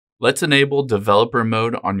Let's enable developer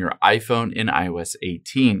mode on your iPhone in iOS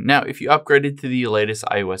 18. Now, if you upgraded to the latest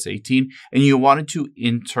iOS 18 and you wanted to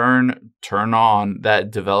in turn turn on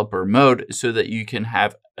that developer mode so that you can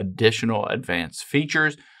have additional advanced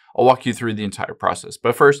features, I'll walk you through the entire process.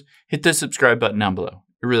 But first, hit the subscribe button down below.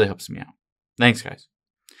 It really helps me out. Thanks, guys.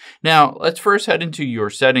 Now, let's first head into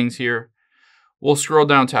your settings here. We'll scroll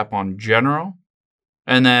down, tap on General,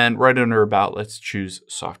 and then right under About, let's choose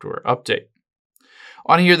Software Update.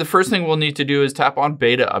 On here, the first thing we'll need to do is tap on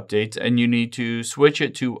Beta Updates, and you need to switch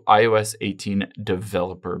it to iOS 18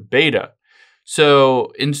 Developer Beta.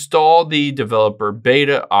 So install the Developer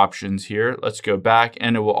Beta options here. Let's go back,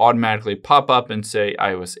 and it will automatically pop up and say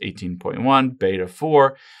iOS 18.1 Beta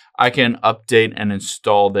 4. I can update and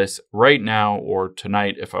install this right now or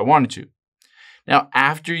tonight if I wanted to. Now,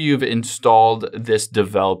 after you've installed this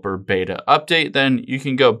Developer Beta update, then you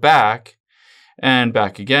can go back and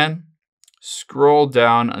back again. Scroll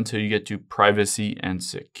down until you get to Privacy and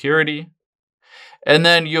Security. And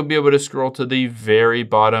then you'll be able to scroll to the very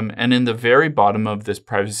bottom. And in the very bottom of this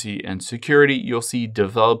Privacy and Security, you'll see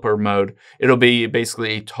Developer Mode. It'll be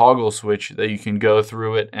basically a toggle switch that you can go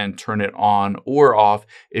through it and turn it on or off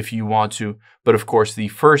if you want to. But of course, the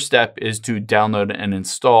first step is to download and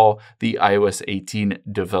install the iOS 18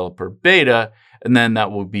 Developer Beta. And then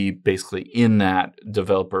that will be basically in that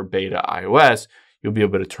Developer Beta iOS. You'll be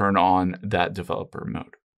able to turn on that developer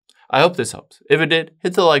mode. I hope this helps. If it did,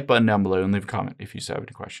 hit the like button down below and leave a comment if you still have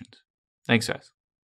any questions. Thanks, guys.